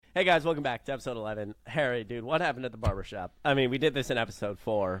Hey guys, welcome back to episode 11. Harry, dude, what happened at the barbershop? I mean, we did this in episode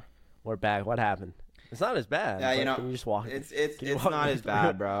 4. We're back. What happened? It's not as bad. Yeah, Can you just walk? it's not as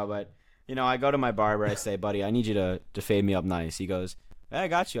bad, bro. But I go to my barber. I say, buddy, I need you to fade me up nice. He goes, hey, I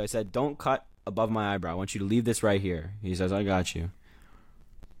got you. I said, don't cut above my eyebrow. I want you to leave this right here. He says, I got you.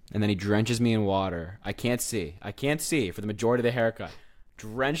 And then he drenches me in water. I can't see for the majority of the haircut.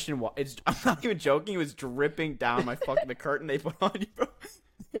 Drenched in water. I'm not even joking. It was dripping down my the curtain they put on you, bro.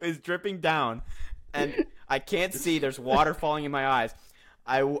 It was dripping down, and I can't see. There's water falling in my eyes.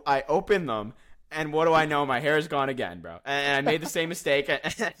 I open them, and what do I know? My hair is gone again, bro. And I made the same mistake,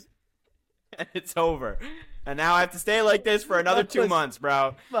 and it's over. And now I have to stay like this for another 2 months,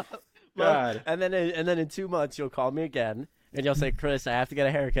 bro. God. And then in 2 months, you'll call me again, and you'll say, Chris, I have to get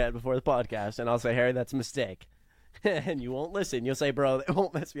a haircut before the podcast. And I'll say, Harry, that's a mistake. And you won't listen. You'll say, bro, it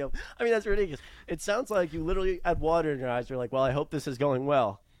won't mess me up. I mean, that's ridiculous. It sounds like you literally had water in your eyes. You're like, well, I hope this is going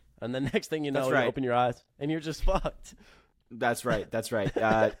well. And the next thing you know, you open your eyes, and you're just fucked. That's right.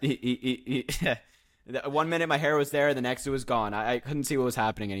 1 minute my hair was there, the next it was gone. I couldn't see what was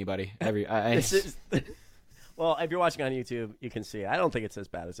happening. Anybody? Well, if you're watching on YouTube, you can see. I don't think it's as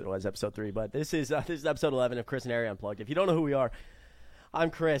bad as it was episode 3, but this is episode 11 of Chris and Harry Unplugged. If you don't know who we are, I'm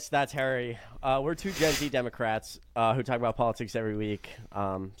Chris. That's Harry. We're two Gen Z Democrats who talk about politics every week,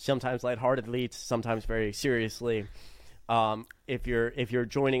 sometimes lightheartedly, sometimes very seriously. If you're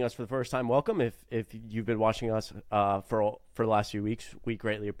joining us for the first time, welcome. If you've been watching us for the last few weeks, we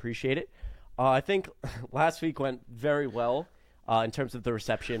greatly appreciate it. I think last week went very well in terms of the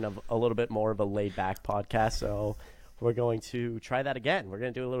reception of a little bit more of a laid-back podcast. So we're going to try that again. We're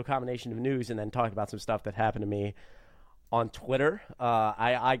going to do a little combination of news and then talk about some stuff that happened to me on Twitter.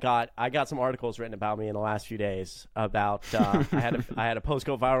 I got some articles written about me in the last few days about I had a post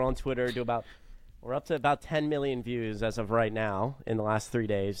go viral on Twitter. We're up to about 10 million views as of right now in the last 3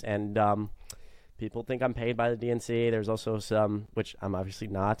 days, and people think I'm paid by the DNC. There's also some, which I'm obviously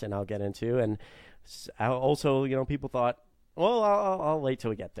not, and I'll get into. And also, people thought, well, I'll wait till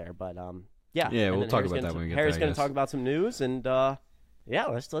we get there. But yeah, we'll talk about that when we get there. Harry's going to talk about some news, and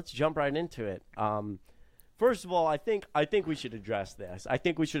let's jump right into it. First of all, I think we should address this. I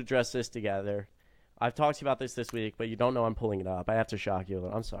think we should address this together. I've talked to you about this week, but you don't know I'm pulling it up. I have to shock you a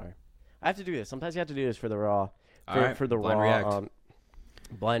little. I'm sorry. I have to do this. Sometimes you have to do this for the raw. For the blind raw react.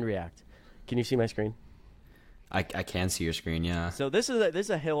 Blind react. Can you see my screen? I can see your screen, yeah. So this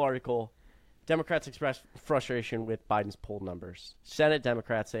is a Hill article. Democrats express frustration with Biden's poll numbers. Senate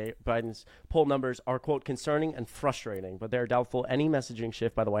Democrats say Biden's poll numbers are, quote, concerning and frustrating, but they're doubtful any messaging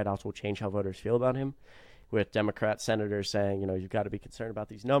shift by the White House will change how voters feel about him, with Democrat senators saying, you've got to be concerned about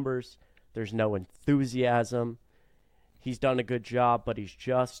these numbers. There's no enthusiasm. He's done a good job, but he's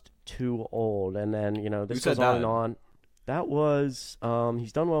just too old. And then, this goes on and on. That was,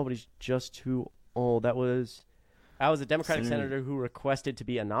 he's done well, but he's just too old. That was a Democratic senator who requested to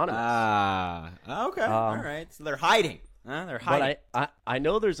be anonymous. Okay. All right. So they're hiding. They're hiding. But I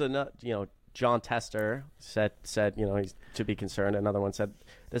know there's John Tester said, he's to be concerned. Another one said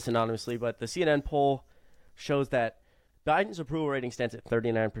this anonymously, but the CNN poll shows that Biden's approval rating stands at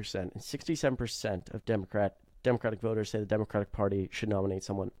 39%, and 67% of Democratic voters say the Democratic Party should nominate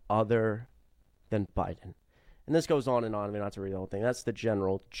someone other than Biden. And this goes on and on. I mean, not to read the whole thing. That's the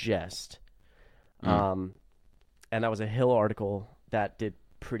general gist. And that was a Hill article that did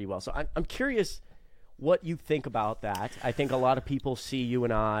pretty well. So I'm curious what you think about that. I think a lot of people see you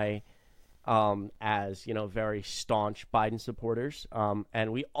and I as, very staunch Biden supporters.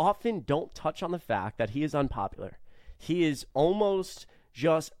 And we often don't touch on the fact that he is unpopular. He is almost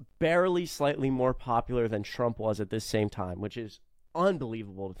just barely slightly more popular than Trump was at this same time, which is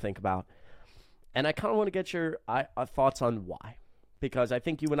unbelievable to think about. And I kind of want to get your thoughts on why. Because I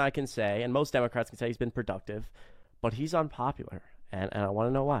think you and I can say, and most Democrats can say he's been productive, but he's unpopular. And I want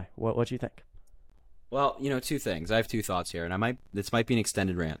to know why. What do you think? Well, two things. I have two thoughts here, and this might be an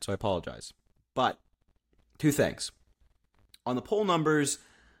extended rant, so I apologize. But two things. On the poll numbers,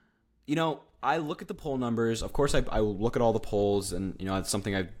 I look at the poll numbers. Of course, I will look at all the polls, and it's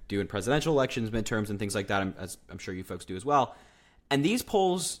something I do in presidential elections, midterms, and things like that, as I'm sure you folks do as well. And these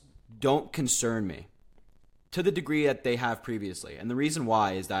polls don't concern me to the degree that they have previously. And the reason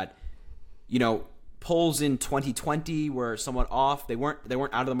why is that, polls in 2020 were somewhat off. They weren't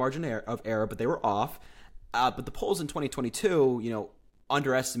out of the margin of error, but they were off. But the polls in 2022,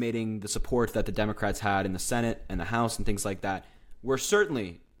 underestimating the support that the Democrats had in the Senate and the House and things like that, were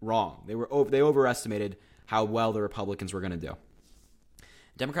certainly wrong. They overestimated how well the Republicans were going to do.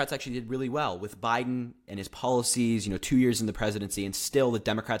 Democrats actually did really well with Biden and his policies, 2 years in the presidency, and still the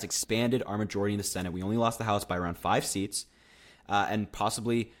Democrats expanded our majority in the Senate. We only lost the House by around 5 seats. and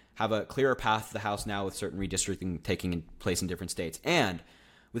possibly have a clearer path to the House now with certain redistricting taking place in different states. And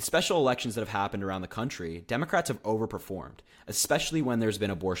with special elections that have happened around the country, Democrats have overperformed, especially when there's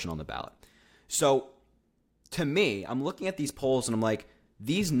been abortion on the ballot. So to me, I'm looking at these polls and I'm like,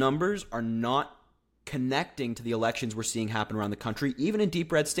 these numbers are not connecting to the elections we're seeing happen around the country, even in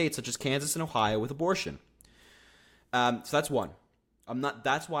deep red states such as Kansas and Ohio with abortion. So that's one.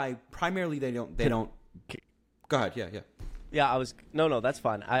 That's why primarily they don't. Go ahead. Yeah. Yeah, no, that's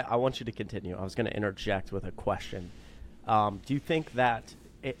fine. I want you to continue. I was going to interject with a question. Do you think that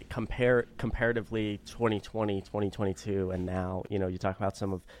comparatively 2020, 2022, and now, you talk about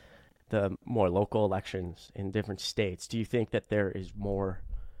some of the more local elections in different states, do you think that there is more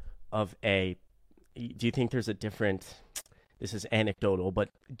of do you think there's a different, this is anecdotal, but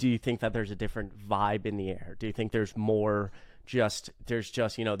do you think that there's a different vibe in the air? Do you think there's more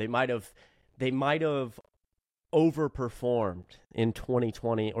they might have overperformed in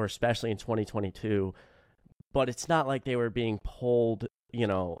 2020 or especially in 2022, but it's not like they were being polled,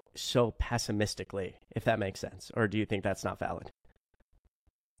 so pessimistically, if that makes sense? Or do you think that's not valid?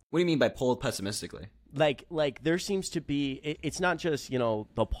 What do you mean by polled pessimistically? Like there seems to be, it's not just,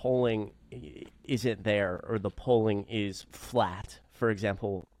 the polling isn't there or the polling is flat. For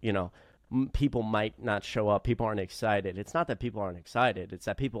example, people might not show up. People aren't excited. It's not that people aren't excited. It's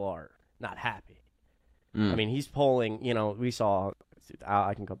that people are not happy. I mean, he's polling, we saw,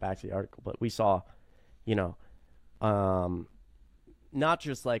 I can go back to the article, but we saw, not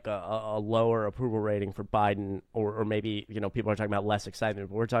just like a lower approval rating for Biden or maybe, people are talking about less excitement,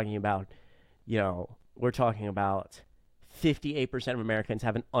 but we're talking about 58% of Americans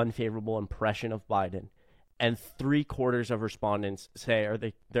have an unfavorable impression of Biden, and 3/4 of respondents say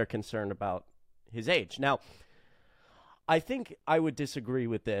they're concerned about his age. Now, I think I would disagree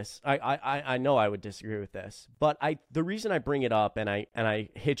with this. I know I would disagree with this, but the reason I bring it up and I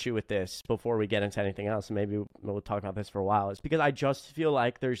hit you with this before we get into anything else, and maybe we'll talk about this for a while, is because I just feel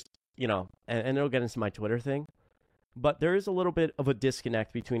like there's, and it'll get into my Twitter thing, but there is a little bit of a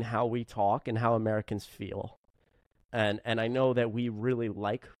disconnect between how we talk and how Americans feel. And I know that we really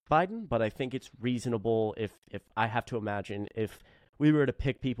like Biden, but I think it's reasonable if I have to imagine if we were to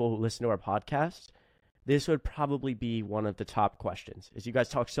pick people who listen to our podcast, this would probably be one of the top questions, is you guys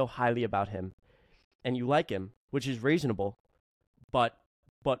talk so highly about him and you like him, which is reasonable, but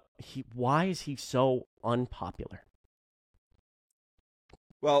why is he so unpopular?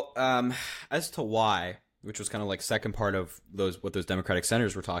 Well, as to why, which was kind of like second part of what those Democratic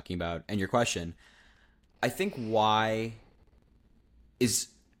senators were talking about and your question, I think why is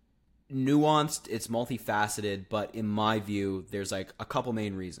nuanced, it's multifaceted, but in my view, there's like a couple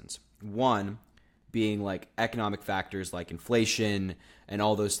main reasons. One being like economic factors like inflation and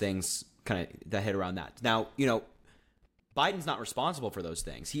all those things kind of that hit around that. Now, Biden's not responsible for those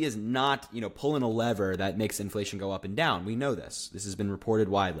things. He is not, pulling a lever that makes inflation go up and down. We know this. This has been reported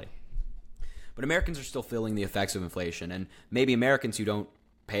widely. But Americans are still feeling the effects of inflation, and maybe Americans who don't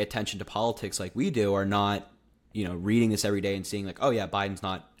pay attention to politics like we do are not, reading this every day and seeing like, oh yeah, Biden's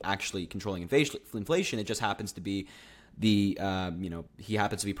not actually controlling inflation. It just happens to be he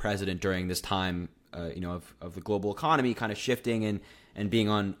happens to be president during this time, of the global economy kind of shifting and being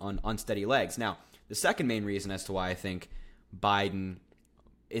on unsteady legs. Now, the second main reason as to why I think Biden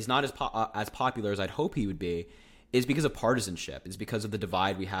is not as popular as I'd hope he would be is because of partisanship. Is because of the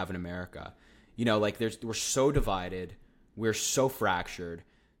divide we have in America. We're so divided, we're so fractured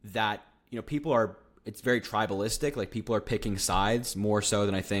that it's very tribalistic. Like, people are picking sides more so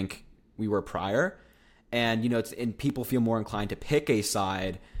than I think we were prior, and and people feel more inclined to pick a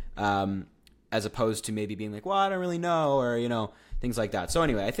side as opposed to maybe being like, well, I don't really know, or things like that. So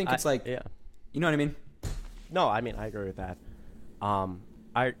anyway, I think it's like, yeah. You know what I mean? No, I mean, I agree with that.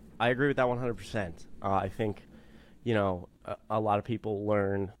 I agree with that 100%. I think, a lot of people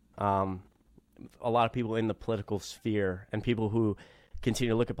learn, a lot of people in the political sphere and people who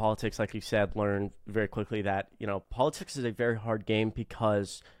continue to look at politics, like you said, learn very quickly that, politics is a very hard game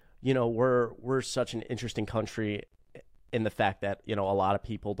because, we're such an interesting country in the fact that, a lot of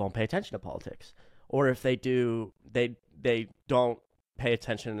people don't pay attention to politics. Or if they do, they don't pay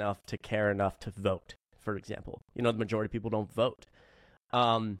attention enough to care enough to vote, for example. The majority of people don't vote.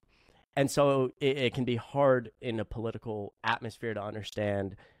 And so it can be hard in a political atmosphere to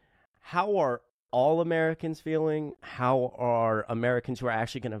understand how are all Americans feeling, how are Americans who are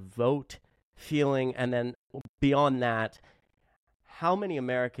actually going to vote feeling, and then beyond that, how many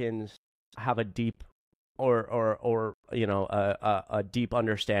Americans have a deep a deep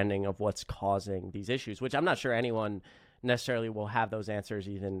understanding of what's causing these issues, which I'm not sure anyone necessarily will have those answers.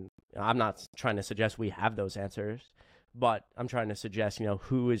 Even I'm not trying to suggest we have those answers, But I'm trying to suggest,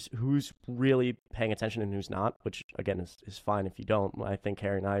 who's really paying attention and who's not, which again is fine if you don't. I think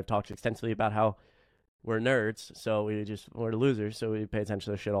Harry and I have talked extensively about how we're nerds, so we're losers, so we pay attention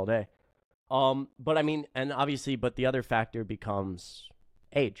to this shit all day. But I mean, and obviously, but the other factor becomes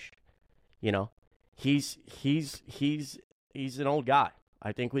age. He's an old guy.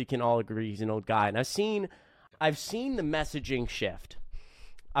 I think we can all agree he's an old guy. And I've seen the messaging shift.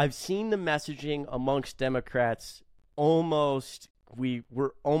 I've seen the messaging amongst Democrats we're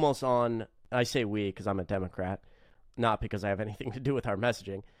almost on, I say we because I'm a Democrat, not because I have anything to do with our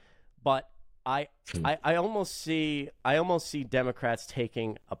messaging, but I almost see Democrats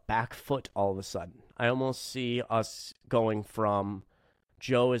taking a back foot all of a sudden. I almost see us going from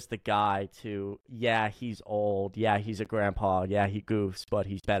Joe is the guy to, yeah, he's old, yeah, he's a grandpa, yeah, he goofs, but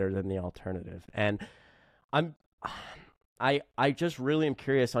he's better than the alternative. And I just really am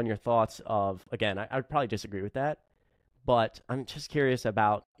curious on your thoughts of, again, I'd probably disagree with that, but I'm just curious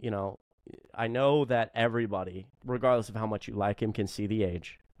about, I know that everybody, regardless of how much you like him, can see the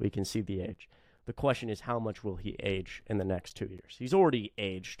age. We can see the age. The question is, how much will he age in the next 2 years? He's already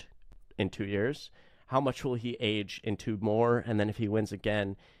aged in 2 years. How much will he age in 2 more? And then if he wins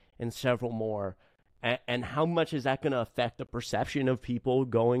again, in several more. And how much is that going to affect the perception of people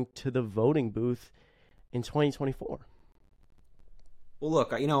going to the voting booth in 2024? Well,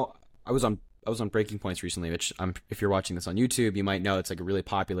 look, I was on Breaking Points recently, which if you're watching this on YouTube, you might know it's like a really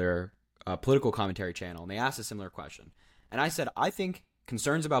popular political commentary channel, and they asked a similar question. And I said, I think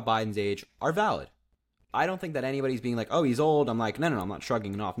concerns about Biden's age are valid. I don't think that anybody's being like, oh, he's old. I'm like, no, I'm not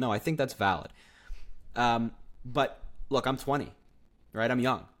shrugging it off. No, I think that's valid. But look, I'm 20, right? I'm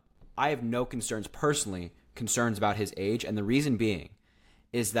young. I have no concerns about his age. And the reason being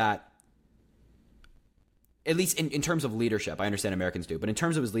is that, at least in terms of leadership, I understand Americans do, but in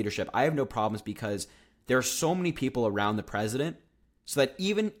terms of his leadership, I have no problems because there are so many people around the president so that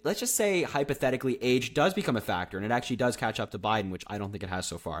even, let's just say hypothetically, age does become a factor and it actually does catch up to Biden, which I don't think it has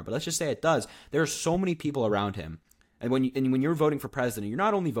so far, but let's just say it does. There are so many people around him. And when you're voting for president, you're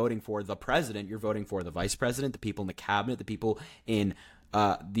not only voting for the president, you're voting for the vice president, the people in the cabinet, the people in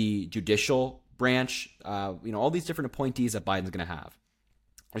the judicial branch, all these different appointees that Biden's going to have.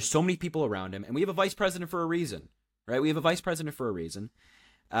 There's so many people around him, and we have a vice president for a reason, right? We have a vice president for a reason.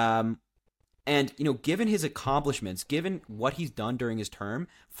 And, given his accomplishments, given what he's done during his term,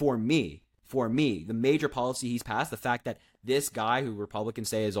 for me, the major policy he's passed, the fact that this guy who Republicans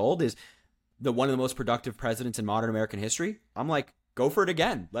say is old is one of the most productive presidents in modern American history, I'm like, go for it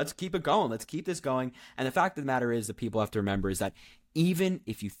again. Let's keep it going. Let's keep this going. And the fact of the matter is that people have to remember is that even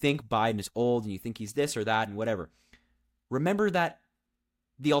if you think Biden is old and you think he's this or that and whatever, remember that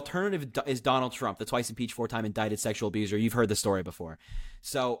the alternative is Donald Trump, the twice impeached, 4-time indicted sexual abuser. You've heard the story before.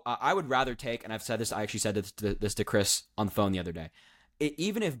 So I would rather take, and I've said this, I actually said this to Chris on the phone the other day.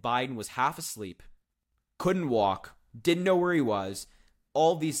 Even if Biden was half asleep, couldn't walk, didn't know where he was,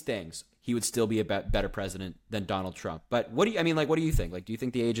 all these things, he would still be a better president than Donald Trump. But what do you think? Like, do you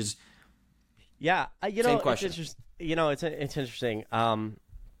think the age is? Yeah, same question. It's interesting.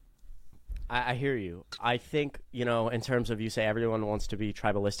 I hear you. I think, in terms of, you say everyone wants to be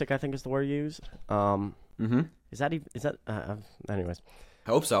tribalistic, I think is the word you use. Is that anyways. I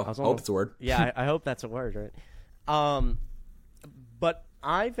hope so. I hope it's a word. Yeah, I hope that's a word, right? But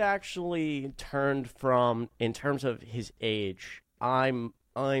I've actually turned from, in terms of his age, I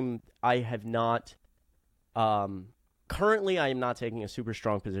have not, currently I am not taking a super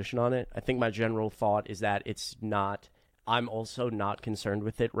strong position on it. I think my general thought is that it's not, I'm also not concerned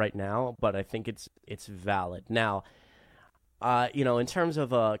with it right now, but I think it's valid. Now, in terms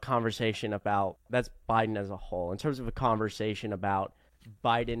of a conversation about, that's Biden as a whole, in terms of a conversation about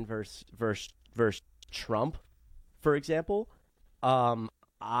Biden versus Trump, for example,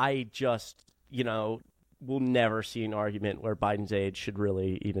 I just, will never see an argument where Biden's age should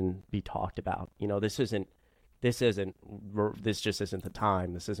really even be talked about. This just isn't the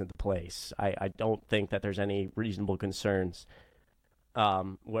time. This isn't the place. I don't think that there's any reasonable concerns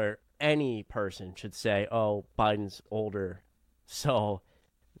where any person should say, oh, Biden's older, so,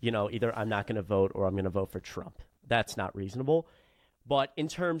 either I'm not going to vote or I'm going to vote for Trump. That's not reasonable. But in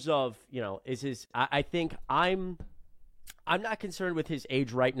terms of, I think I'm not concerned with his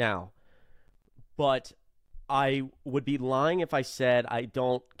age right now, but I would be lying if I said I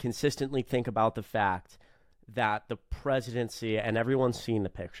don't consistently think about the fact that the presidency, and everyone's seen the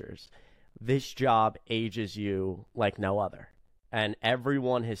pictures, this job ages you like no other. And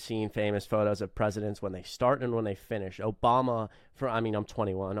everyone has seen famous photos of presidents when they start and when they finish. Obama, I'm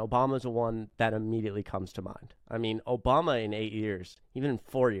 21. Obama's the one that immediately comes to mind. Obama in 8 years, even in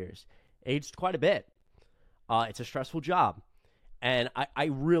 4 years, aged quite a bit. It's a stressful job. And I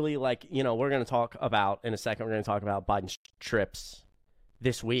really like, we're going to talk about, in a second, we're going to talk about Biden's trips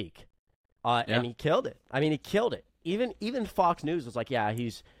this week. And he killed it. I mean, he killed it. Even Fox News was like, yeah,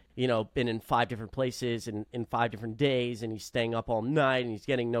 he's, been in 5 different places and in 5 different days, and he's staying up all night and he's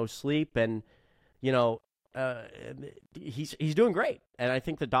getting no sleep. And, he's doing great. And I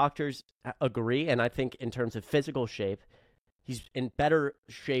think the doctors agree. And I think in terms of physical shape, he's in better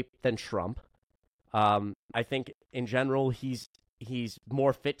shape than Trump. I think in general, he's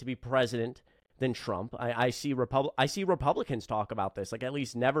more fit to be president than Trump. I see Republicans talk about this, like at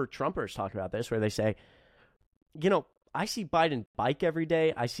least never Trumpers talk about this, where they say, I see Biden bike every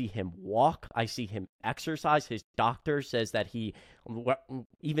day. I see him walk. I see him exercise. His doctor says that he,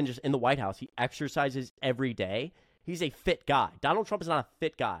 even just in the White House, he exercises every day. He's a fit guy. Donald Trump is not a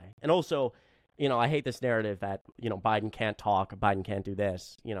fit guy. And also, I hate this narrative that, Biden can't talk, Biden can't do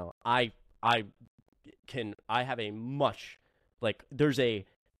this. I have a much,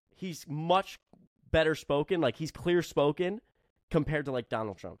 he's much better spoken, like he's clear spoken compared to like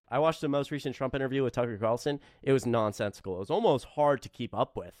Donald Trump. I watched the most recent Trump interview with Tucker Carlson. It was nonsensical. It was almost hard to keep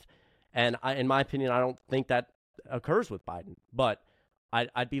up with. And in my opinion, I don't think that occurs with Biden. But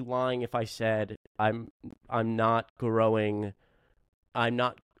I'd be lying if I said I'm not growing. I'm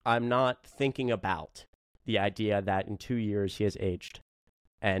not thinking about the idea that in 2 years he has aged,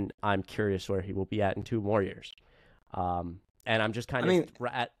 and I'm curious where he will be at in 2 more years. And I'm just kind of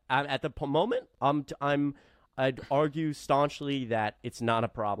at the moment. I'd argue staunchly that it's not a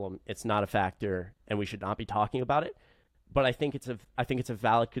problem, it's not a factor, and we should not be talking about it. But I think it's a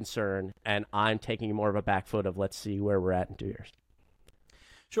valid concern, and I'm taking more of a back foot of let's see where we're at in 2 years.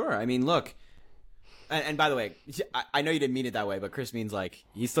 Sure. I mean, look, and by the way, I know you didn't mean it that way, but Chris means like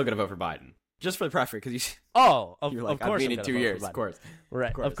he's still going to vote for Biden. Just for the preference, because of course, in 2 years, of course,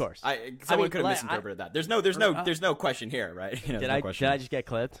 right? Of course. Someone could have misinterpreted that. There's no question here, right? Did I just get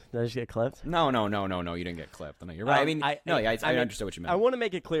clipped? No, you didn't get clipped. No, you're right. I understood what you meant. I want to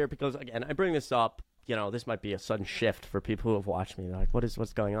make it clear because again, I bring this up. This might be a sudden shift for people who have watched me. They're like,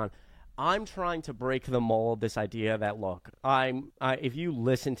 what's going on? I'm trying to break the mold. This idea that look, if you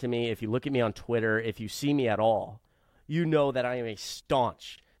listen to me, if you look at me on Twitter, if you see me at all, you know that I am a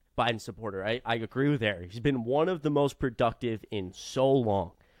staunch Biden supporter. I agree with Harry. He's been one of the most productive in so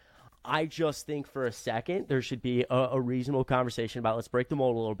long. I just think for a second there should be a reasonable conversation about let's break the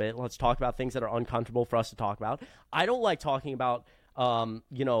mold a little bit. Let's talk about things that are uncomfortable for us to talk about. I don't like talking about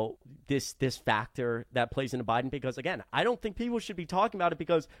this factor that plays into Biden because, again, I don't think people should be talking about it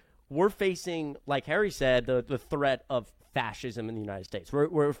because we're facing, like Harry said, the threat of fascism in the United States.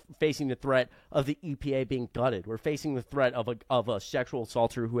 We're facing the threat of the EPA being gutted. We're facing the threat of a sexual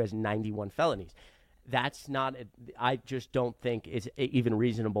assaulter who has 91 felonies. That's not. I just don't think it's even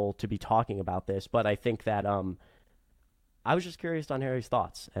reasonable to be talking about this. But I think that I was just curious on Harry's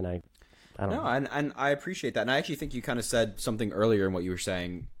thoughts, and I don't know. And I appreciate that. And I actually think you kind of said something earlier in what you were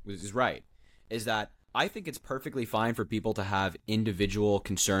saying is right. Is that I think it's perfectly fine for people to have individual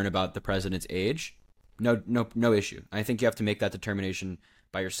concern about the president's age. No issue. I think you have to make that determination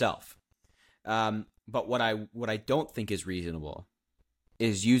by yourself. But what I don't think is reasonable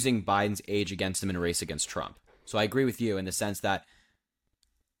is using Biden's age against him in a race against Trump. So I agree with you in the sense that,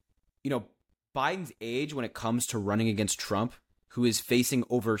 Biden's age when it comes to running against Trump, who is facing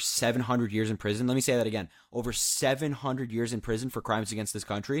over 700 years in prison. Let me say that again. Over 700 years in prison for crimes against this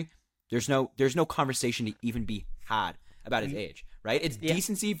country. There's no conversation to even be had about his age, right? It's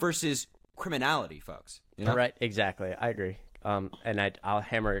decency versus criminality, folks. Right, exactly. I agree. And I'll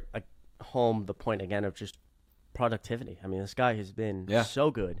hammer home the point again of just productivity. I mean, this guy has been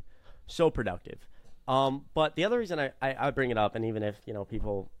so good, so productive. But the other reason I bring it up, and even if,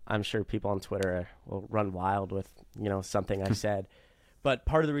 I'm sure people on Twitter will run wild with, something I said. But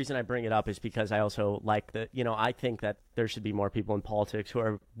part of the reason I bring it up is because I also like that, I think that there should be more people in politics who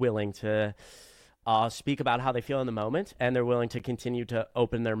are willing to speak about how they feel in the moment, and they're willing to continue to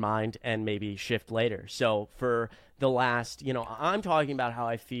open their mind and maybe shift later. So for the last, I'm talking about how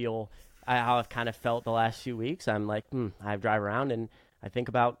I feel, how I've kind of felt the last few weeks. I'm like, I drive around and I think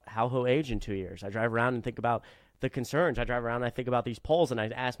about how he'll age in 2 years. I drive around and think about the concerns. I drive around and I think about these polls and I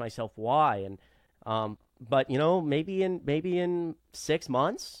ask myself why. And but maybe in 6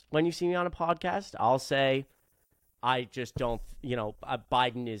 months when you see me on a podcast, I'll say I just don't.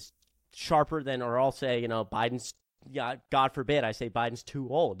 Biden is sharper than, or I'll say Biden's. God forbid I say Biden's too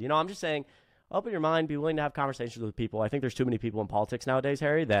old. I'm just saying, open your mind, be willing to have conversations with people. I think there's too many people in politics nowadays,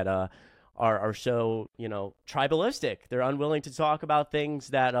 Harry, that are so tribalistic. They're unwilling to talk about things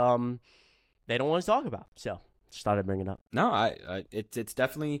that they don't want to talk about. So just thought I'd bring it up. No, it's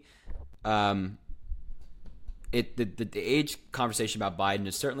definitely the age conversation about Biden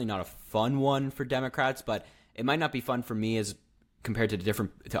is certainly not a fun one for Democrats, but it might not be fun for me as compared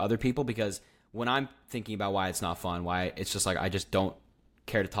to other people, because when I'm thinking about why it's not fun, why it's just like I just don't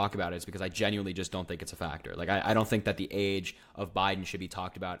care to talk about it, is because I genuinely just don't think it's a factor. Like I don't think that the age of Biden should be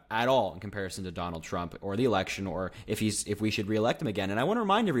talked about at all in comparison to Donald Trump or the election, or if we should reelect him again. And I want to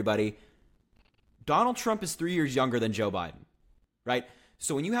remind everybody, Donald Trump is 3 years younger than Joe Biden, right?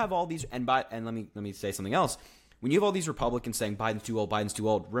 So when you have all these, and let me say something else. When you have all these Republicans saying Biden's too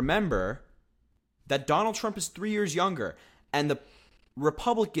old, remember that Donald Trump is 3 years younger, and the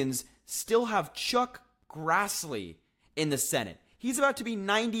Republicans still have Chuck Grassley in the Senate. He's about to be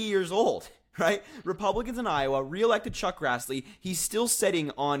 90 years old, right? Republicans in Iowa reelected Chuck Grassley. He's still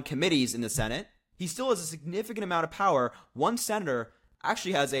sitting on committees in the Senate. He still has a significant amount of power. One senator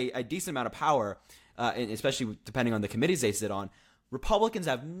actually has a decent amount of power, especially depending on the committees they sit on. Republicans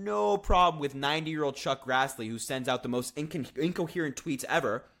have no problem with 90-year-old Chuck Grassley, who sends out the most incoherent tweets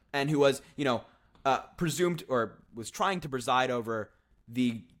ever, and who was, presumed or was trying to preside over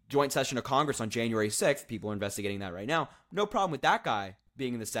the joint session of Congress on January 6th. People are investigating that right now. No problem with that guy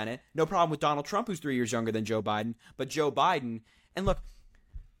being in the Senate. No problem with Donald Trump, who's 3 years younger than Joe Biden. But Joe Biden, and look,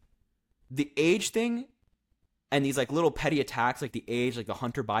 the age thing and these like little petty attacks like the age, like the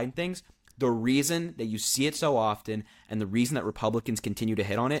Hunter Biden things, the reason that you see it so often and the reason that Republicans continue to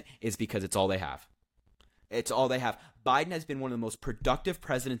hit on it is because it's all they have. It's all they have. Biden has been one of the most productive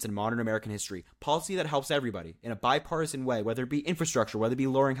presidents in modern American history. Policy that helps everybody in a bipartisan way, whether it be infrastructure, whether it be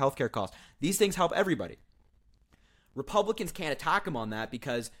lowering healthcare costs. These things help everybody. Republicans can't attack him on that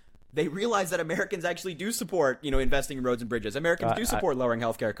because they realize that Americans actually do support, investing in roads and bridges. Americans do support lowering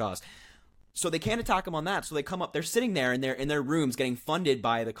healthcare costs. So they can't attack him on that. So they come up, they're sitting there in their rooms getting funded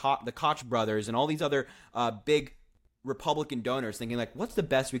by the Koch brothers and all these other big Republican donors, thinking like, what's the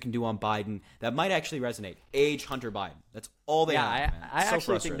best we can do on Biden that might actually resonate? Age Hunter Biden. That's all they have. I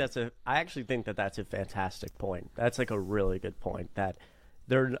actually think that's a fantastic point. That's like a really good point, that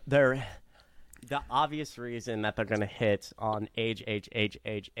they're the obvious reason that they're going to hit on age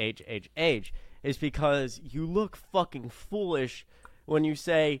is because you look fucking foolish when you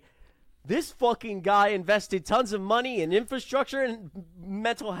say, this fucking guy invested tons of money in infrastructure and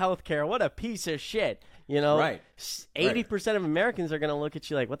mental health care. What a piece of shit. Right. 80% of Americans are going to look at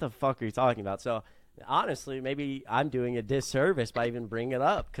you like, what the fuck are you talking about? So, honestly, maybe I'm doing a disservice by even bringing it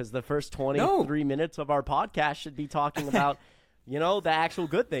up, because the first 23 minutes of our podcast should be talking about, the actual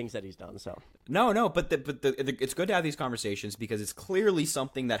good things that he's done. So. No, but it's good to have these conversations because it's clearly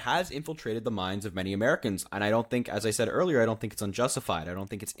something that has infiltrated the minds of many Americans. And I don't think, as I said earlier, I don't think it's unjustified. I don't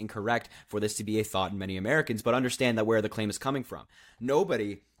think it's incorrect for this to be a thought in many Americans, but understand that where the claim is coming from.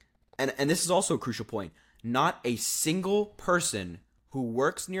 Nobody, and this is also a crucial point, not a single person who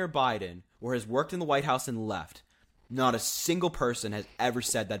works near Biden or has worked in the White House and left, not a single person has ever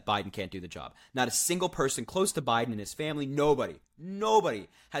said that Biden can't do the job. Not a single person close to Biden and his family, nobody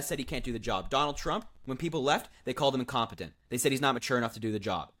has said he can't do the job. Donald Trump, when people left, they called him incompetent. They said he's not mature enough to do the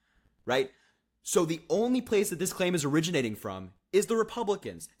job, right? So the only place that this claim is originating from is the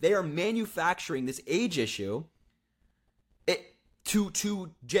Republicans. They are manufacturing this age issue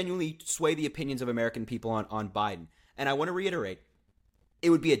to genuinely sway the opinions of American people on Biden. And I want to reiterate, it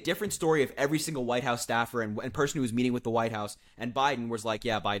would be a different story if every single White House staffer and person who was meeting with the White House and Biden was like,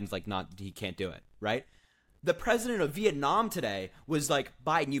 yeah, Biden's like, he can't do it, right? The president of Vietnam today was like,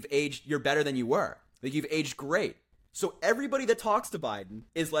 Biden, you're better than you were. Like, you've aged great. So everybody that talks to Biden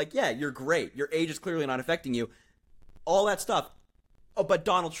is like, yeah, you're great. Your age is clearly not affecting you. All that stuff. Oh, but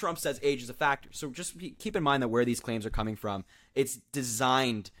Donald Trump says age is a factor. So just keep in mind that where these claims are coming from, it's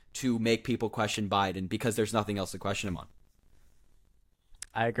designed to make people question Biden because there's nothing else to question him on.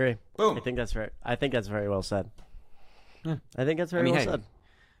 I agree. Boom. I think that's very well said. Yeah. I think that's very well said.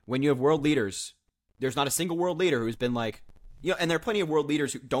 When you have world leaders, there's not a single world leader who's been like, and there are plenty of world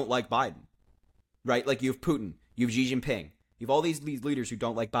leaders who don't like Biden, right? Like you have Putin, you have Xi Jinping, you have all these leaders who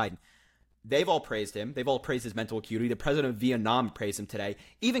don't like Biden. They've all praised him. They've all praised his mental acuity. The president of Vietnam praised him today.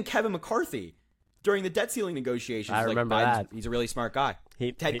 Even Kevin McCarthy, during the debt ceiling negotiations, I remember that. He's a really smart guy.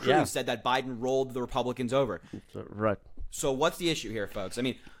 Ted Cruz said that Biden rolled the Republicans over. Right. So what's the issue here, folks? I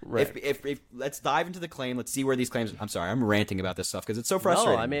mean, if let's dive into the claim. Let's see where these claims. I'm sorry, I'm ranting about this stuff because it's so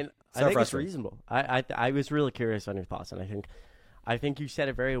frustrating. No, I mean, I think it's reasonable. I was really curious on your thoughts, and I think you said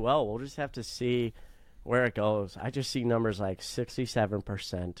it very well. We'll just have to see where it goes. I just see numbers like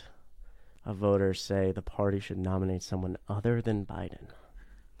 67% of voters say the party should nominate someone other than Biden.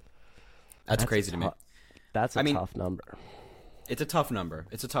 That's crazy to me. That's a tough number. It's a tough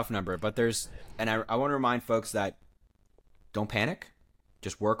number. But I want to remind folks that don't panic.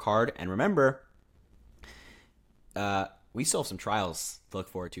 Just work hard. And remember, we still have some trials to look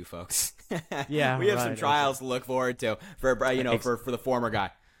forward to, folks. Yeah, we have right, some trials to look forward to for for the former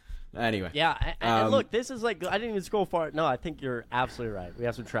guy. Anyway, yeah, and look, this is like I didn't even scroll far. No, I think you're absolutely right. We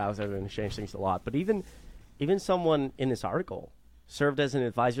have some trials that are going to change things a lot. But even someone in this article served as an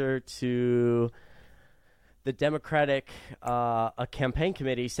advisor to the Democratic a campaign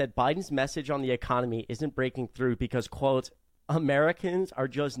committee, said Biden's message on the economy isn't breaking through because, quote, Americans are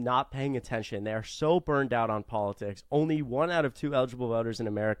just not paying attention. They are so burned out on politics. Only 1 out of 2 eligible voters in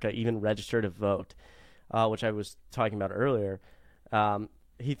America even register to vote, which I was talking about earlier.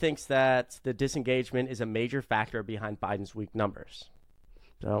 He thinks that the disengagement is a major factor behind Biden's weak numbers.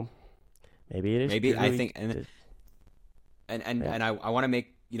 So maybe it is. Maybe I think, and I want to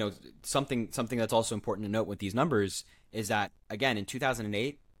make something that's also important to note with these numbers is that, again, in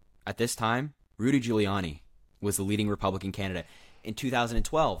 2008, at this time, Rudy Giuliani was the leading Republican candidate. In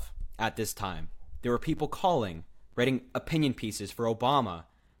 2012, at this time, there were people writing opinion pieces for Obama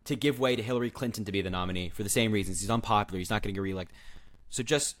to give way to Hillary Clinton to be the nominee for the same reasons. He's unpopular. He's not going to get reelected. So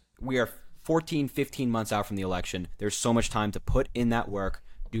we are 14, 15 months out from the election. There's so much time to put in that work,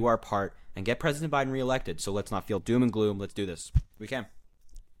 do our part, and get President Biden reelected. So let's not feel doom and gloom. Let's do this. We can.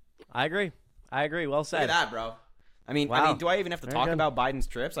 I agree. Well said. Look at that, bro. I mean, do I even have to talk about Biden's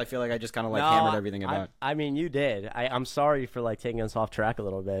trips? I feel like I just kind of hammered everything about. I mean, you did. I'm sorry for taking us off track a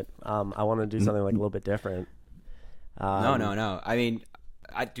little bit. I want to do something a little bit different. No. I mean,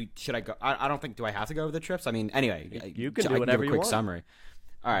 should I go? I don't think. Do I have to go over the trips? I mean, anyway, you can do whatever you want. Quick summary.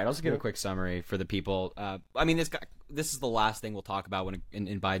 All right, I'll just give a quick summary for the people. I mean, this is the last thing we'll talk about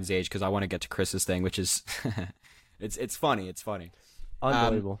in Biden's age because I want to get to Chris's thing, which is it's funny. It's funny.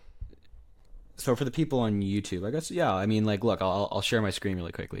 Unbelievable. So for the people on YouTube, I guess, yeah. I mean, look, I'll share my screen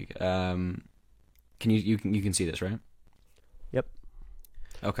really quickly. Can you can see this, right? Yep.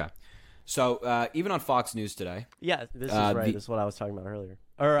 Okay. So even on Fox News today. Yeah, this is right. This is what I was talking about earlier.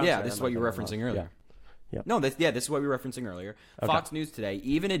 This is what you were referencing earlier. Yeah. Yep. No, this is what we were referencing earlier. Okay. Fox News today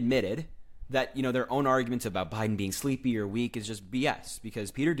even admitted that their own arguments about Biden being sleepy or weak is just BS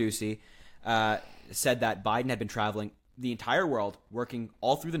because Peter Doocy said that Biden had been traveling the entire world, working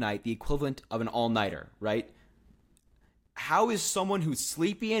all through the night, the equivalent of an all-nighter, right? How is someone who's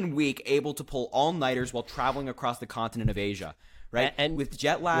sleepy and weak able to pull all-nighters while traveling across the continent of Asia, right? And with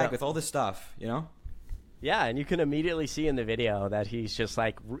jet lag, with all this stuff, Yeah, and you can immediately see in the video that he's just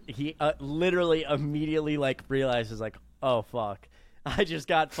he literally immediately realizes oh fuck, I just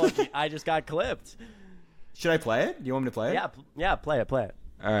got clipped. Should I play it? Do you want me to play it? Yeah, play it. All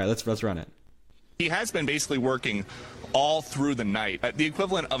right, let's run it. He has been basically working all through the night, at the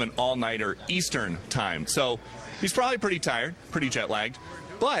equivalent of an all-nighter Eastern time. So he's probably pretty tired, pretty jet-lagged.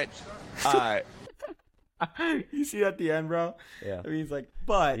 But you see at the end, bro? Yeah. I mean, he's and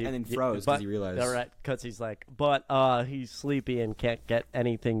then froze because he realized. All right, because he's he's sleepy and can't get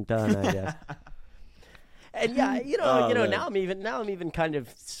anything done, I guess. And yeah, now I'm even kind of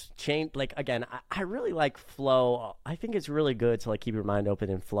changed. Again, I really like flow. I think it's really good to keep your mind open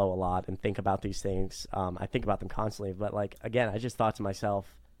and flow a lot and think about these things. I think about them constantly, but again, I just thought to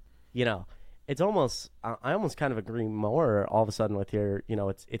myself, it's almost I almost kind of agree more all of a sudden with your,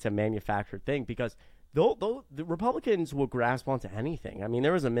 it's a manufactured thing because though the Republicans will grasp onto anything. I mean,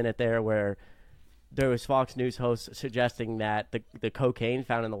 there was a minute there where there was Fox News hosts suggesting that the cocaine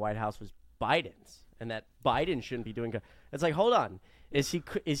found in the White House was Biden's. And that Biden shouldn't be doing. It's hold on, is he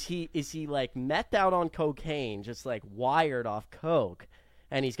methed out on cocaine, just wired off coke,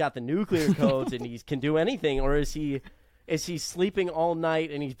 and he's got the nuclear codes and he can do anything, or is he sleeping all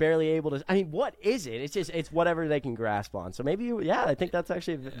night and he's barely able to? I mean, what is it? It's whatever they can grasp on. So maybe I think that's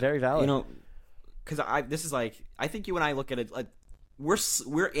actually very valid. Because I think you and I look at it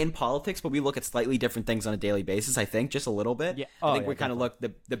we're in politics, but we look at slightly different things on a daily basis, I think, just a little bit. Yeah. I think we kind of look,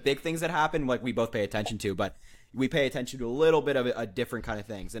 the big things that happen, we both pay attention to, but we pay attention to a little bit of a different kind of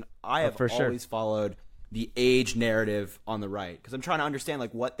things. And I have always followed the age narrative on the right, because I'm trying to understand,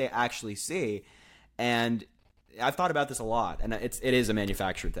 what they actually see. And I've thought about this a lot, and it is a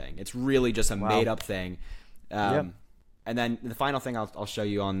manufactured thing. It's really just a made-up thing. And then the final thing I'll show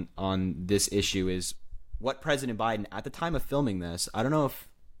you on this issue is what President Biden, at the time of filming this, I don't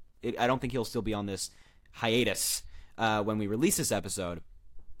think he'll still be on this hiatus when we release this episode,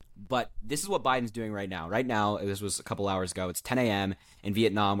 but this is what Biden's doing right now. Right now, this was a couple hours ago, it's 10 a.m. in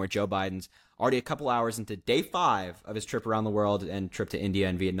Vietnam, where Joe Biden's already a couple hours into day 5 of his trip around the world and trip to India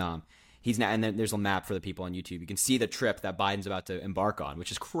and Vietnam. He's now, and then there's a map for the people on YouTube. You can see the trip that Biden's about to embark on,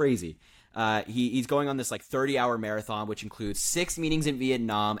 which is crazy. He's going on this like 30-hour marathon, which includes 6 meetings in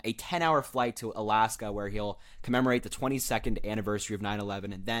Vietnam, a 10-hour flight to Alaska where he'll commemorate the 22nd anniversary of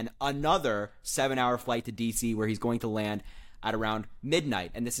 9/11, and then another 7-hour flight to D.C. where he's going to land at around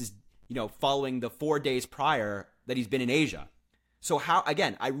midnight. And this is, following the 4 days prior that he's been in Asia. So how,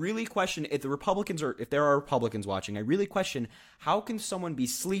 again, I really question if there are Republicans watching, I really question how can someone be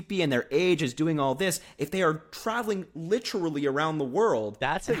sleepy and their age is doing all this if they are traveling literally around the world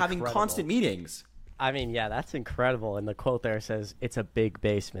and having constant meetings. I mean, yeah, that's incredible. And the quote there says, it's a big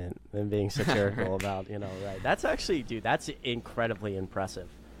basement, and being satirical about, right. That's actually, dude, that's incredibly impressive.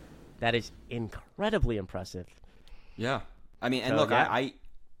 That is incredibly impressive. Yeah. I mean, and So, look, yeah.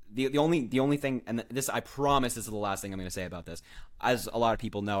 The only thing, and this, I promise this is the last thing I'm going to say about this. As a lot of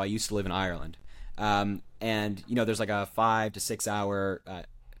people know, I used to live in Ireland. And, there's like a 5 to 6 hour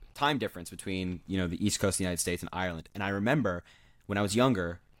time difference between, the East Coast of the United States and Ireland. And I remember when I was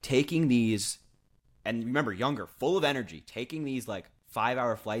younger, taking these, full of energy, taking these like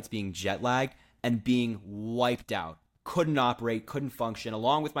 5-hour flights, being jet lagged and being wiped out. Couldn't operate, couldn't function,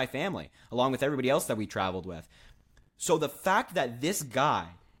 along with my family, along with everybody else that we traveled with. So the fact that this guy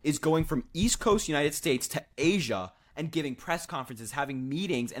is going from East Coast United States to Asia and giving press conferences, having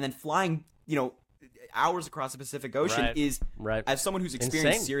meetings, and then flying, hours across the Pacific Ocean is, as someone who's experienced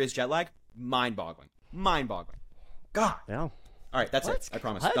insane. Serious jet lag, mind-boggling. Mind-boggling. God. Yeah. All right, that's it. I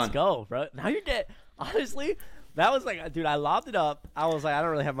promise. Let's Done. go, bro. Now you're dead. Honestly, that was like, dude, I lobbed it up. I was like, I don't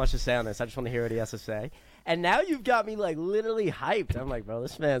really have much to say on this. I just want to hear what he has to say. And now you've got me like literally hyped. I'm like, bro,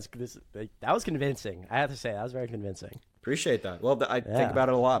 that was convincing. I have to say, that was very convincing. Appreciate that. Well, I think about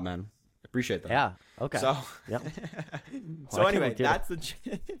it a lot, man. Appreciate that. Yeah. Okay. So, yep. So anyway, that's the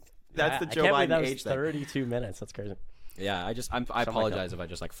Joe Biden age thing. 32 minutes. That's crazy. Yeah, I apologize if I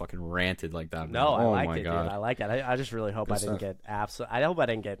just like fucking ranted like that. No, man. I like my it, God. dude. I like it. I just really hope I didn't get I hope I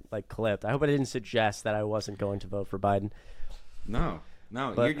didn't get like clipped. I hope I didn't suggest that I wasn't going to vote for Biden. No,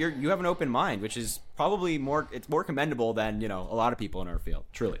 but, you have an open mind, which is probably more commendable than a lot of people in our field.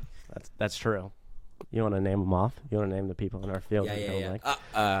 Truly, that's true. You want to name them off? You want to name the people in our field? Yeah. Like?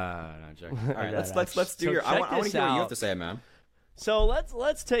 No, joke. All right, let's do so your. I want to hear what you have out. to say, man. So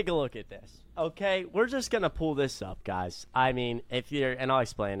let's take a look at this. Okay, we're just gonna pull this up, guys. I mean, if you're, and I'll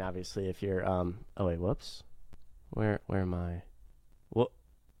explain obviously. If you're, oh wait, whoops, where am I? What?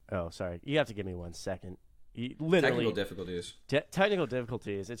 Oh, sorry. You have to give me 1 second. Literally Technical difficulties. Technical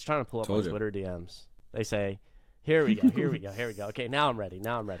difficulties. It's trying to pull up Told my you. Twitter DMs. They say, "Here we go. Here we go. Here we go." Okay, now I'm ready.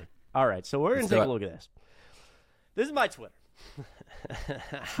 All right, so we're gonna take a look at this. This is my Twitter.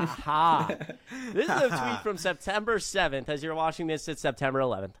 This is a tweet from September 7th. As you're watching this, it's September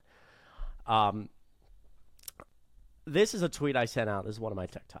 11th. This is a tweet I sent out. This is one of my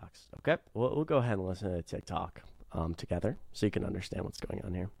TikToks. Okay, we'll go ahead and listen to TikTok together so you can understand what's going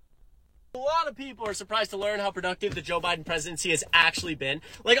on here. A lot of people are surprised to learn how productive the Joe Biden presidency has actually been.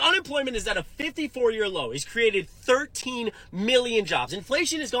 Like, unemployment is at a 54-year low. He's created 13 million jobs.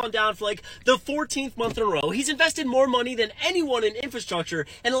 Inflation has gone down for like the 14th month in a row. He's invested more money than anyone in infrastructure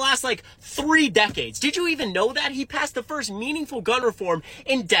in the last like 3 decades. Did you even know that? He passed the first meaningful gun reform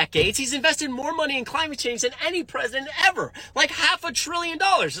in decades. He's invested more money in climate change than any president ever. Like $500 billion.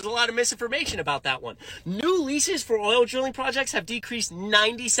 There's a lot of misinformation about that one. New leases for oil drilling projects have decreased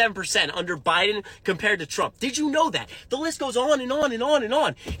 97% under Biden compared to Trump. Did you know that? The list goes on and on and on and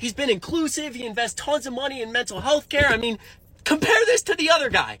on. He's been inclusive. He invests tons of money in mental health care. I mean, compare this to the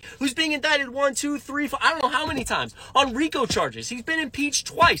other guy who's being indicted 1, 2, 3, 4, I don't know how many times on RICO charges. He's been impeached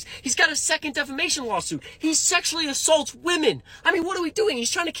twice. He's got a second defamation lawsuit. He sexually assaults women. I mean, what are we doing?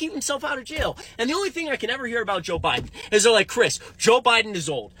 He's trying to keep himself out of jail. And the only thing I can ever hear about Joe Biden is they're like, Chris, Joe Biden is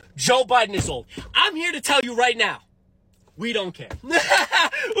old. Joe Biden is old. I'm here to tell you right now, we don't care.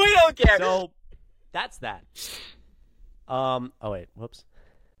 We don't care. So that's that. Oh wait, whoops.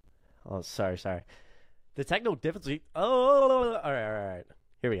 Oh, sorry. The technical difficulty. Oh, all right.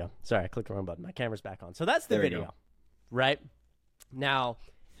 Here we go. Sorry, I clicked the wrong button. My camera's back on. So that's the video, right? Now,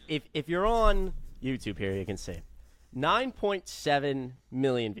 if you're on YouTube here, you can see 9.7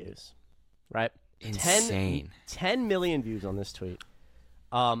 million views, right? Insane. 10 million views on this tweet.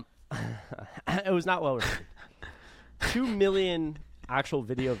 It was not well received. 2 million actual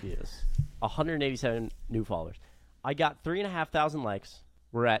video views, 187 new followers. I got 3,500 likes.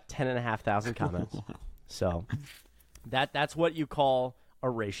 We're at 10,500 comments. So that's what you call a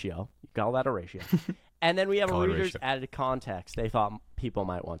ratio. You call that a ratio. And then we have readers added context they thought people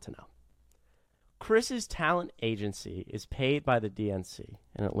might want to know. Chris's talent agency is paid by the DNC,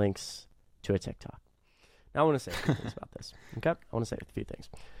 and it links to a TikTok. Now I want to say a few things about this. Okay? I want to say a few things.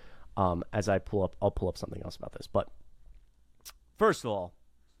 I'll pull up something else about this. But first of all,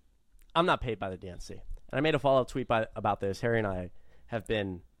 I'm not paid by the DNC. And I made a follow-up tweet about this. Harry and I have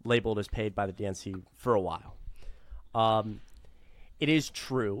been labeled as paid by the DNC for a while. It is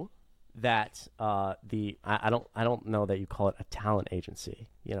true that I don't know that you call it a talent agency.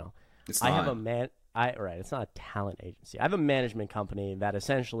 You know, It's not. It's not a talent agency. I have a management company that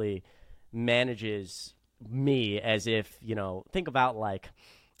essentially manages me as if, you know, think about like,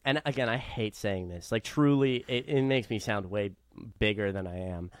 and again, I hate saying this, like truly, it makes me sound way bigger than I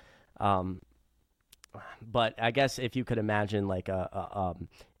am. But I guess if you could imagine like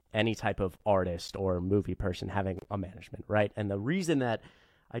any type of artist or movie person having a management, right? And the reason that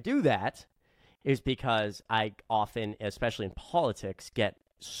I do that is because I often, especially in politics, get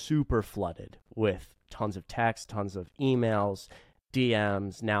super flooded with tons of text, tons of emails,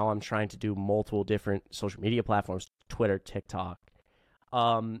 DMs. Now I'm trying to do multiple different social media platforms, Twitter, TikTok.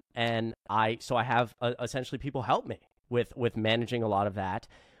 And I have essentially people help me with managing a lot of that.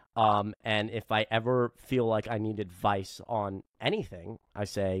 And if I ever feel like I need advice on anything, I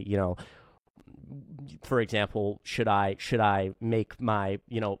say, you know, for example, should I make my,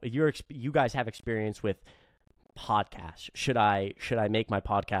 you know, you guys have experience with podcasts. Should I make my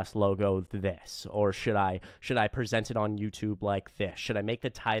podcast logo this, or should I present it on YouTube like this? Should I make the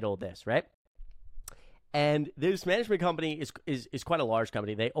title this, right? And this management company is quite a large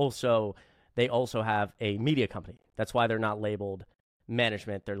company. They also have a media company. That's why they're not labeled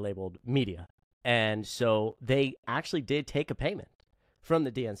management, they're labeled media. And so they actually did take a payment from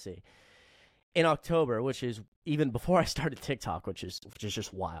the DNC in October, which is even before I started TikTok, which is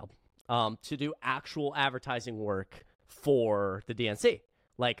just wild, to do actual advertising work for the DNC.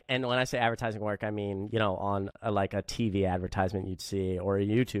 Like, and when I say advertising work, I mean, you know, on like a TV advertisement you'd see or a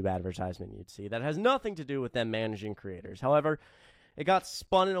YouTube advertisement you'd see that has nothing to do with them managing creators. However, it got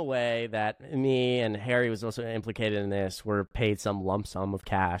spun in a way that me and Harry was also implicated in this. Were paid some lump sum of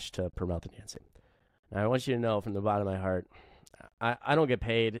cash to promote the DNC. Now, I want you to know from the bottom of my heart, I don't get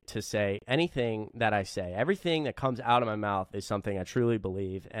paid to say anything that I say. Everything that comes out of my mouth is something I truly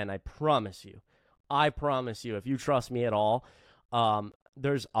believe, and I promise you, if you trust me at all,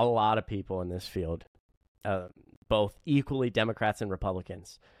 there's a lot of people in this field, both equally Democrats and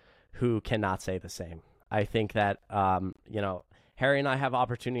Republicans, who cannot say the same. I think that, you know, Harry and I have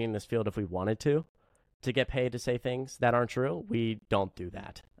opportunity in this field if we wanted to get paid to say things that aren't true. We don't do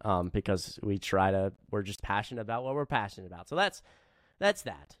that because we're just passionate about what we're passionate about. So that's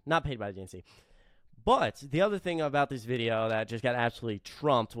that. Not paid by the DNC. But the other thing about this video that just got absolutely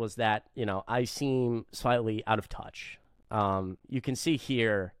trumped was that, you know, I seem slightly out of touch. You can see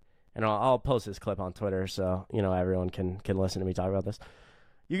here, and I'll post this clip on Twitter so, you know, everyone can listen to me talk about this.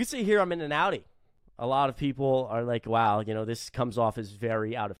 You can see here I'm in an Audi. A lot of people are like, wow, you know, this comes off as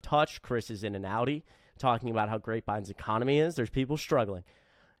very out of touch. Chris is in an Audi talking about how great Biden's economy is. There's people struggling.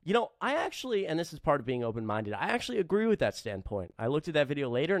 You know, I actually, and this is part of being open-minded, I actually agree with that standpoint. I looked at that video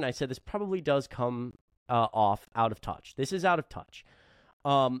later and I said this probably does come off out of touch. This is out of touch.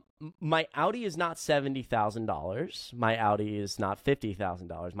 My Audi is not $70,000. My Audi is not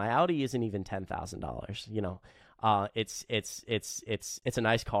 $50,000. My Audi isn't even $10,000. You know, it's a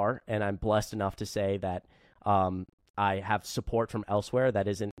nice car, and I'm blessed enough to say that I have support from elsewhere that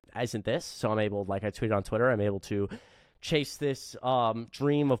isn't this. So I'm able, like I tweeted on Twitter, I'm able to chase this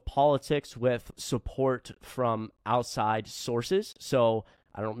dream of politics with support from outside sources. So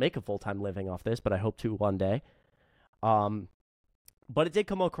I don't make a full-time living off this, but I hope to one day. But it did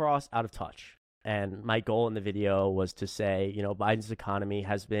come across out of touch. And my goal in the video was to say, you know, Biden's economy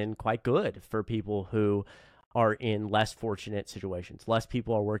has been quite good for people who are in less fortunate situations. Less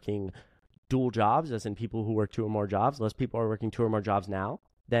people are working dual jobs, as in people who work two or more jobs. Less people are working two or more jobs now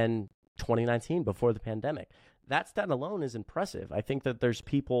than 2019 before the pandemic. That stat alone is impressive. I think that there's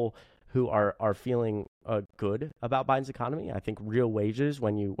people who are feeling good about Biden's economy. I think real wages,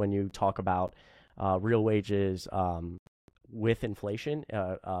 when you talk about real wages with inflation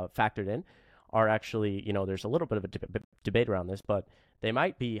factored in, are actually, you know, there's a little bit of a debate around this, but they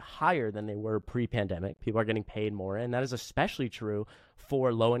might be higher than they were pre-pandemic. People are getting paid more, and that is especially true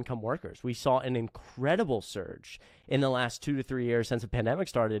for low-income workers. We saw an incredible surge in the last 2 to 3 years since the pandemic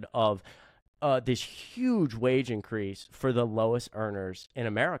started of this huge wage increase for the lowest earners in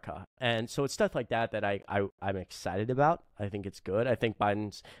America. And so it's stuff like that I'm excited about. I think it's good. I think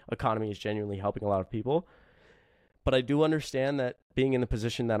Biden's economy is genuinely helping a lot of people. But I do understand that being in the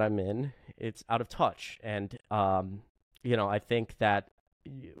position that I'm in, it's out of touch. And, you know, I think that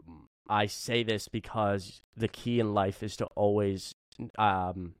I say this because the key in life is to always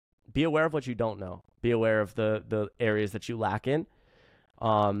be aware of what you don't know. Be aware of the areas that you lack in.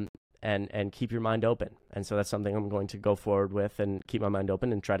 and keep your mind open. And so that's something I'm going to go forward with and keep my mind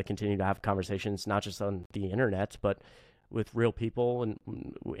open and try to continue to have conversations, not just on the internet, but with real people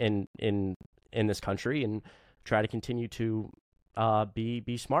and in this country, and try to continue to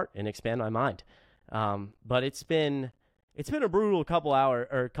be smart and expand my mind. But it's been a brutal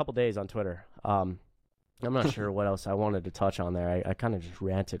couple days on Twitter. I'm not sure what else I wanted to touch on there. I kind of just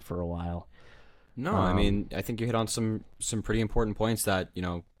ranted for a while. No, I mean, I think you hit on some pretty important points that,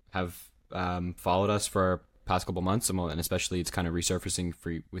 have followed us for our past couple months, and especially it's kind of resurfacing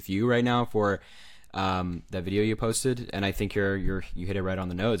with you right now for that video you posted. And I think you hit it right on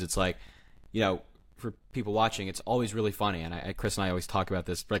the nose. It's like, for people watching, it's always really funny, and Chris and I always talk about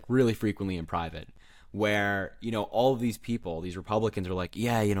this like really frequently in private, where all of these people, these Republicans, are like,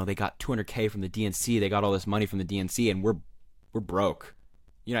 yeah, they got $200K from the DNC, they got all this money from the DNC, and we're broke.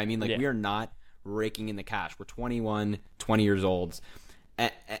 You know what I mean? Like, we are not raking in the cash. We're 21, 20 years old,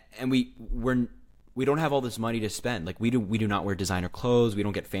 and we don't have all this money to spend. Like, we do not wear designer clothes. We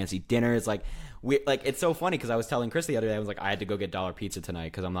don't get fancy dinners. Like, it's so funny because I was telling Chris the other day, I was like, I had to go get dollar pizza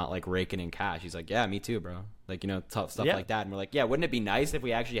tonight because I'm not like raking in cash. He's like, yeah, me too, bro. Like, stuff like that. And we're like, yeah, wouldn't it be nice if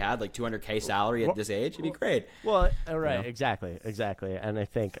we actually had like $200K salary at this age? It'd be great. Well, right, exactly. And I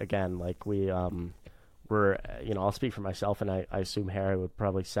think again, like we're, I'll speak for myself, and I assume Harry would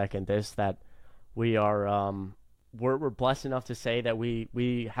probably second this, that we are, we're blessed enough to say that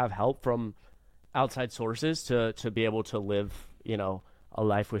we have help from outside sources to be able to live, a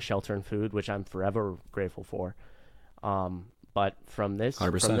life with shelter and food, which I'm forever grateful for. But from this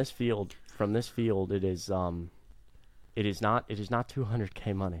 100%. from this field, it is not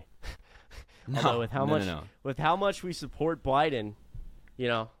 $200K money. Although with how much we support Biden,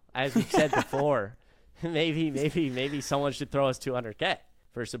 as we said before, maybe someone should throw us $200K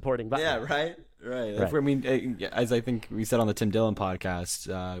for supporting Biden. Yeah, right. I mean, as I think we said on the Tim Dillon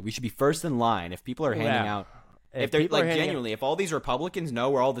podcast, we should be first in line. If people are handing out, if they're like genuinely, if all these Republicans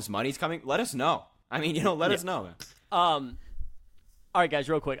know where all this money's coming, let us know. I mean, let us know. All right, guys,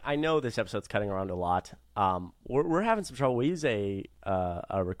 real quick. I know this episode's cutting around a lot. We're having some trouble. We use a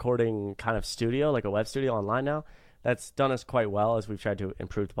recording kind of studio, like a web studio online now. That's done us quite well as we've tried to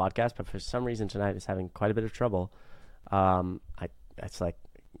improve the podcast, but for some reason tonight it's having quite a bit of trouble. It's like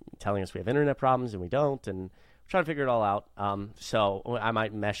telling us we have internet problems and we don't, and we're trying to figure it all out. So I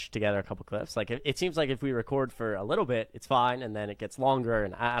might mesh together a couple clips. Like it seems like if we record for a little bit, it's fine, and then it gets longer,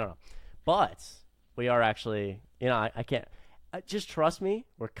 and I don't know. But we are actually, I can't. Just trust me.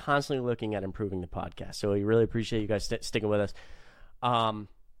 We're constantly looking at improving the podcast. So we really appreciate you guys sticking with us. And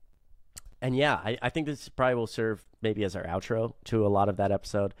yeah, I think this probably will serve maybe as our outro to a lot of that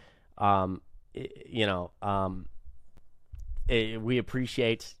episode. We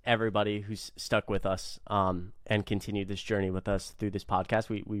appreciate everybody who's stuck with us and continued this journey with us through this podcast.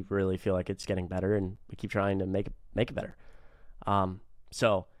 We really feel like it's getting better, and we keep trying to make it better.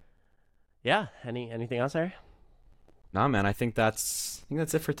 So yeah, anything else, Harry? Nah, man, I think that's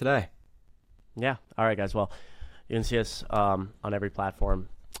it for today. Yeah. All right, guys. Well, you can see us on every platform.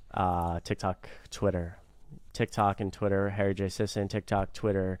 TikTok and Twitter, Harry J. Sisson, TikTok,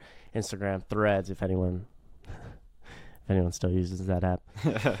 Twitter, Instagram, Threads, if anyone still uses that app.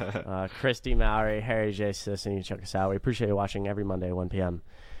 Christy Mowry, Harry J. Sisson, you can check us out. We appreciate you watching every Monday at 1 p.m.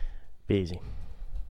 Be easy.